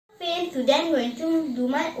friends, today I'm going to do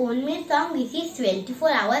my own made song which is 24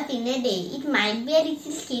 hours in a day. It might be a little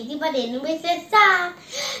cheesy, but anyways, let's start.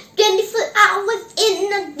 24 hours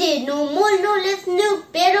in a day, no more, no less, no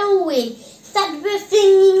better way. Start with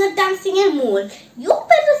singing and dancing and more. You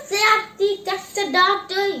better say that's the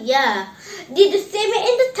doctor, yeah. Did the same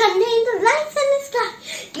in the thunder, in the lights and the sky.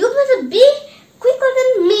 You better be quicker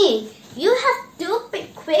than me. You have to be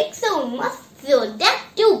quick, so must so that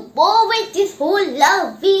you bore with this whole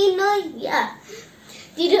love we know, yeah.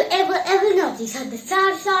 Did you ever notice how the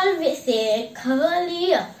stars always say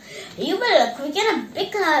curly? You better quick and a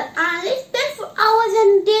big heart and let's spend for hours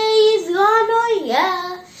and days gone, oh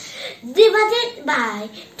yeah. Divided by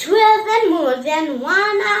 12 and more than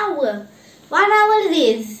 1 hour. 1 hour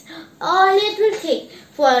is all it will take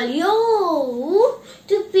for you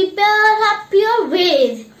to prepare up your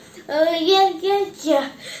ways. Oh yeah.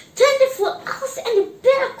 24 hours and you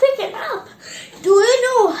better quicken up. Do you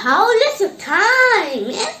know how little time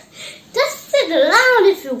is? Just sit around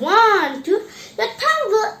if you want to. Your time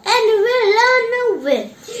will and you will learn of it.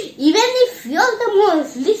 Even if you're the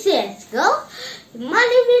most laziest girl,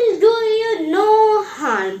 money will do you no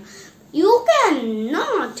harm. You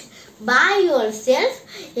cannot buy yourself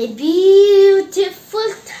a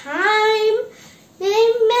beautiful time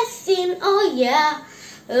machine. Oh yeah.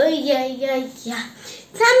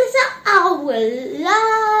 Time is our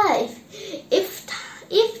life.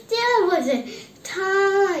 If there was a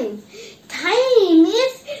time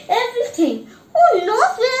is everything. Who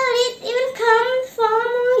knows where it even comes from?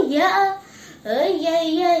 Oh yeah.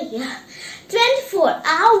 24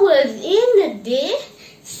 hours in a day.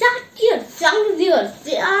 Start your songs, your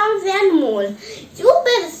songs and more. You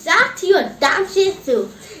better start your dances too.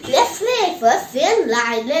 Let's play first and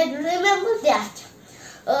light. Let's remember that.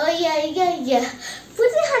 Oh yeah. Put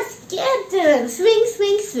your hands together,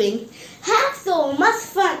 swing. Have so much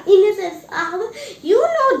fun in this hour. You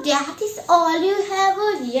know that is all you have,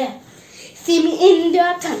 oh yeah. See me in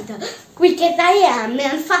the thunder, quick as I am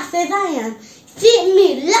and fast as I am. See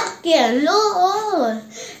me lucky and low.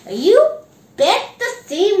 You better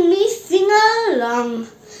see me sing along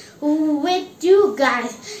with you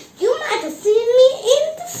guys. You might have seen me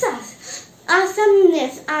in the stars.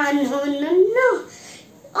 Awesomeness, no.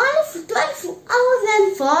 Only for 24 hours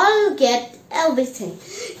and forget everything.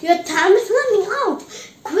 Your time is running out.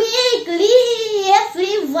 Quickly,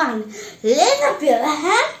 everyone, lift up your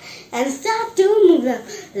hand and start to move them.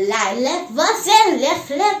 Like left verse and left,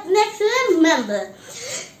 next, remember.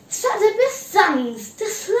 Start up your songs.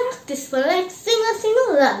 Just like this for like sing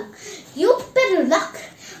along. You better luck.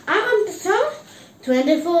 I'm on the song.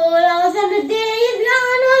 24 hours and a day is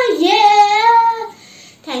gone, oh yeah.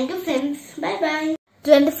 Thank you friends. Bye.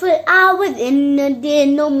 24 hours in a day,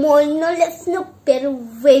 no more, no less, no better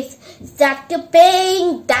ways. Start your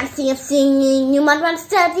playing, dancing and singing. You might want to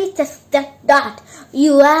study, just that.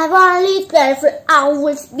 You have only 24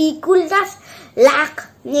 hours, be cool, just like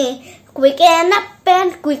me. Quicken up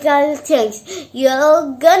and quicker things.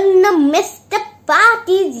 You're gonna miss the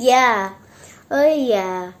parties, yeah. Oh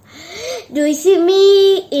yeah. Do you see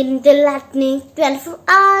me in the lightning? 24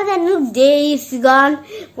 hours and a day is gone.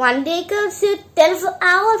 One day equals to 24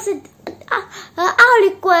 hours. All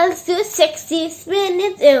equals to 60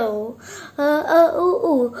 minutes.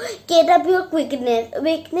 Get up your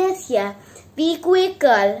weakness, yeah. Be quick,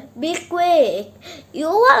 girl. Be quick. You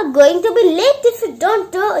are going to be late if you don't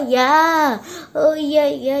do, yeah. Oh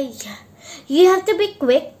yeah. You have to be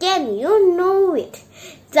quick and you know it.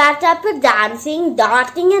 Start up your dancing,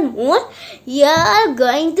 darting and more. You're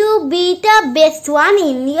going to be the best one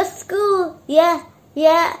in your school. Yeah.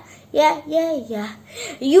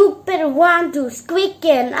 You better want to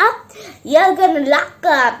quicken up. You're gonna lock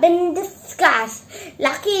up in the skies.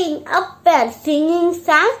 Locking up and singing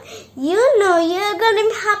songs. You know you're gonna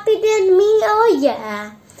be happy than me, oh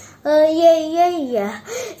yeah. Oh yeah.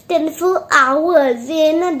 24 hours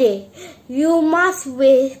in a day. You must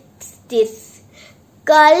waste this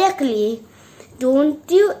correctly. Don't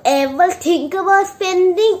you ever think about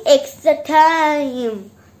spending extra time.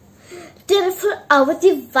 24 hours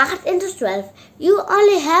divided into 12. You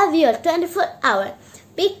only have your 24 hours.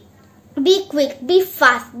 Be quick, be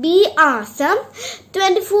fast, be awesome.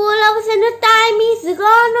 24 hours and the time is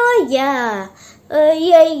gone, oh yeah.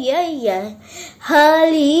 Yeah.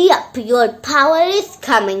 Hurry up, your power is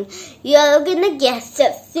coming. You're gonna get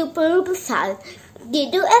a super result.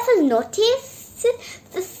 Did you ever notice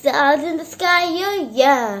the stars in the sky?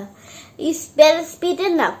 Yeah. You better speed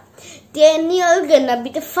it up. then you're gonna be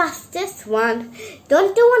the fastest one.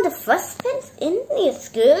 Don't you want the first bench in your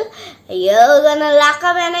school? You're gonna lock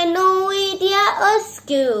up and I know it, yeah, or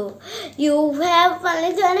school. You have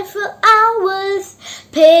only 24 hours.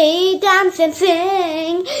 Pay, dance and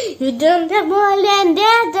sing. You don't have more than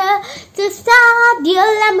that to start your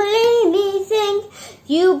Lamborghini sing.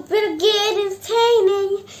 You better get his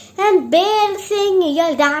training and better sing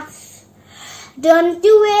your dance. Don't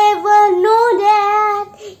you ever know that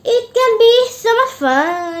it can be so much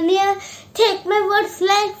fun, yeah. Take my words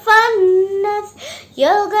like funness.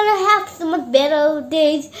 You're gonna have so much better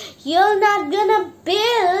days. You're not gonna be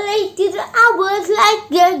late to the hours like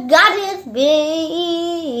your God has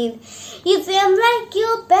been. You seem like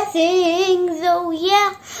you're passing, oh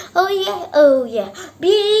yeah, oh yeah, oh yeah.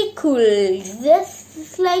 Be cool,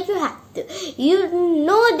 just like you have to. You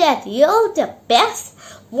know that you're the best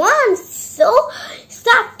one, so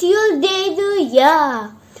start your day to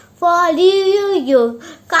yeah. For you,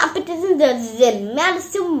 competition doesn't matter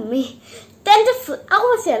to me. 24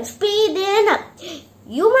 hours and speeding up.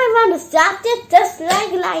 You might want to start it just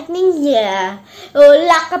like lightning, yeah. Oh,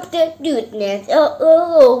 lock up the dudeness.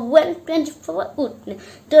 Oh, 124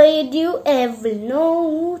 goodness. Do you ever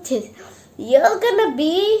notice you're gonna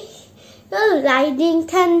be the lightning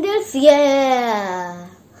thunders, yeah.